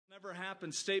never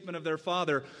happened statement of their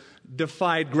father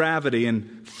defied gravity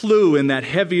and flew in that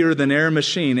heavier-than-air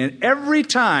machine. And every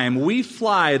time we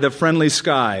fly the friendly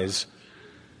skies,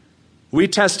 we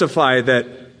testify that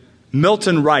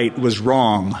Milton Wright was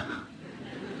wrong.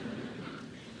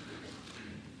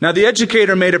 Now, the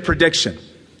educator made a prediction.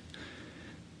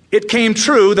 It came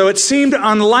true, though it seemed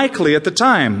unlikely at the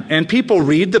time. And people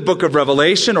read the book of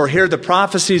Revelation or hear the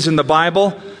prophecies in the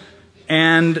Bible,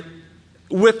 and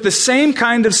with the same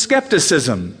kind of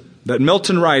skepticism that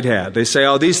Milton Wright had, they say,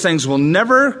 oh, these things will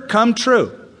never come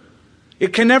true.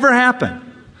 It can never happen.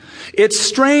 It's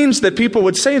strange that people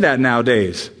would say that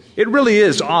nowadays. It really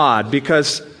is odd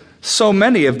because so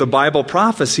many of the Bible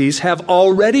prophecies have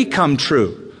already come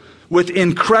true with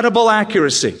incredible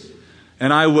accuracy.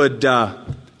 And I would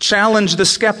challenge the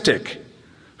skeptic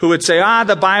who would say,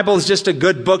 the Bible is just a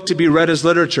good book to be read as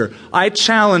literature. I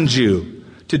challenge you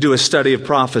to do a study of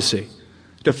prophecy,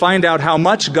 to find out how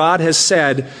much God has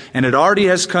said, and it already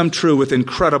has come true with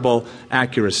incredible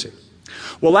accuracy.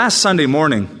 Well, last Sunday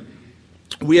morning,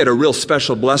 we had a real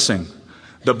special blessing.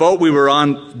 The boat we were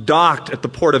on docked at the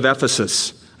port of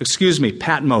Patmos,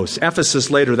 Ephesus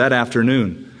later that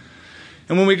afternoon.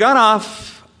 And when we got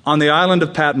off on the island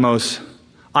of Patmos,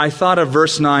 I thought of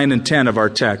verse 9 and 10 of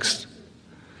our text.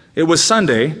 It was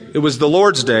Sunday, it was the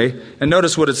Lord's Day, and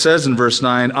notice what it says in verse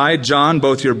 9. I, John,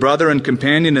 both your brother and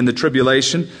companion in the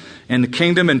tribulation and the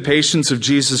kingdom and patience of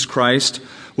Jesus Christ,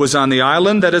 was on the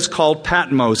island that is called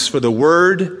Patmos for the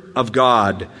word of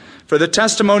God, for the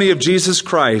testimony of Jesus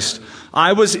Christ.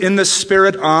 I was in the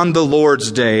Spirit on the Lord's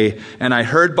Day, and I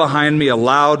heard behind me a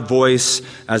loud voice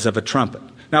as of a trumpet.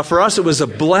 Now for us it was a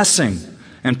blessing,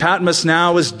 and Patmos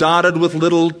now is dotted with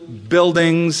little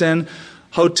buildings and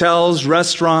hotels,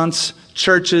 restaurants,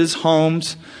 churches,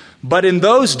 homes. But in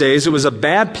those days, it was a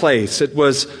bad place. It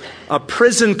was a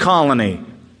prison colony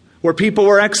where people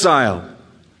were exiled.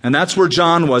 And that's where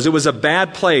John was. It was a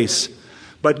bad place.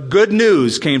 But good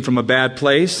news came from a bad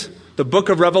place. The book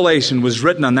of Revelation was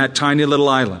written on that tiny little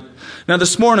island. Now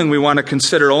this morning, we want to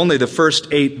consider only the first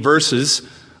 8 verses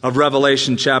of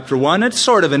Revelation chapter 1. It's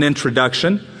sort of an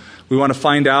introduction. We want to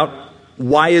find out,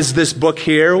 why is this book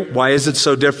here? Why is it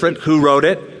so different? Who wrote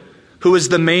it? Who is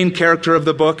the main character of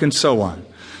the book? And so on.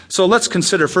 So let's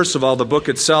consider, first of all, the book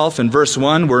itself. In verse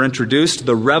 1, we're introduced to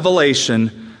the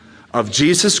revelation of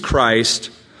Jesus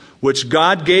Christ, which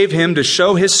God gave him to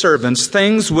show his servants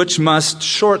things which must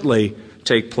shortly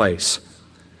take place.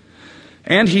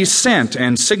 And he sent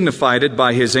and signified it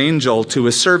by his angel to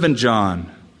his servant John,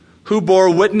 who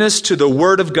bore witness to the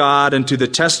word of God and to the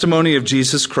testimony of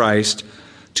Jesus Christ,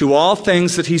 to all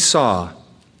things that he saw.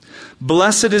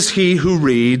 Blessed is he who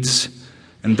reads,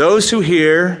 and those who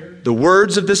hear the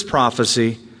words of this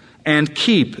prophecy, and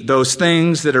keep those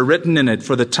things that are written in it,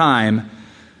 for the time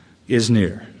is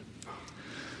near.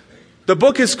 The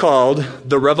book is called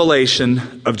The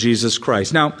Revelation of Jesus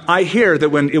Christ. Now, I hear that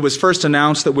when it was first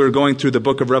announced that we were going through the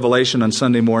book of Revelation on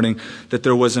Sunday morning, that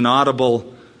there was an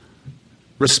audible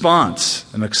response,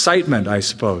 an excitement, I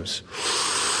suppose.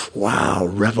 Wow,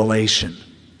 Revelation.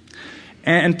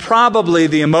 And probably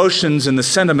the emotions and the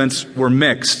sentiments were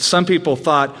mixed. Some people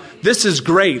thought, this is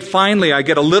great. Finally, I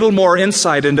get a little more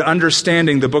insight into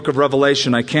understanding the book of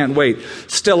Revelation. I can't wait.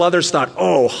 Still others thought,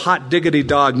 oh, hot diggity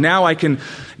dog. Now I can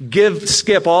give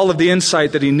Skip all of the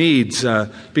insight that he needs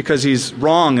because he's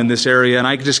wrong in this area, and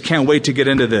I just can't wait to get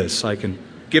into this. I can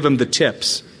give him the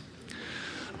tips.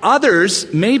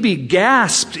 Others maybe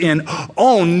gasped in,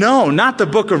 oh no, not the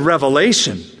book of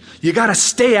Revelation. You got to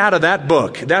stay out of that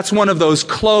book. That's one of those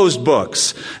closed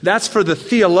books. That's for the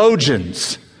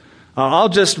theologians. I'll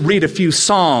just read a few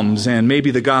Psalms and maybe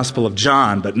the Gospel of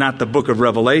John, but not the book of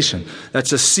Revelation.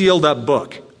 That's a sealed up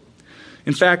book.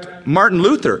 In fact, Martin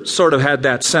Luther sort of had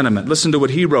that sentiment. Listen to what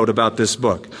he wrote about this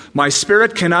book. My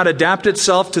spirit cannot adapt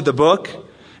itself to the book,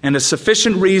 and a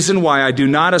sufficient reason why I do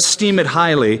not esteem it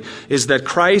highly is that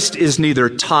Christ is neither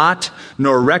taught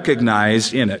nor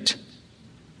recognized in it.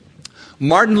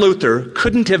 Martin Luther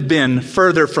couldn't have been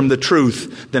further from the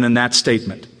truth than in that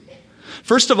statement.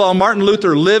 First of all, Martin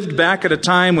Luther lived back at a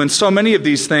time when so many of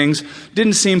these things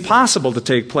didn't seem possible to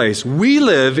take place. We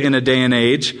live in a day and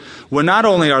age when not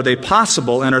only are they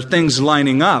possible and are things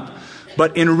lining up,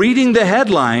 but in reading the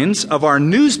headlines of our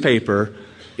newspaper,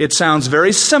 it sounds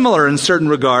very similar in certain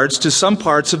regards to some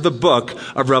parts of the book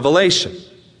of Revelation.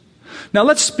 Now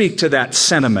let's speak to that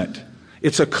sentiment.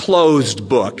 It's a closed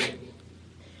book.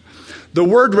 The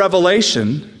word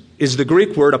revelation is the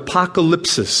Greek word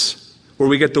apocalypsis, where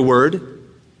we get the word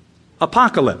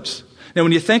apocalypse. Now,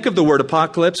 when you think of the word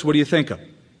apocalypse, what do you think of?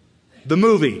 The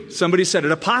movie. Somebody said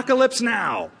it, apocalypse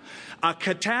now. A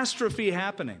catastrophe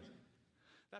happening.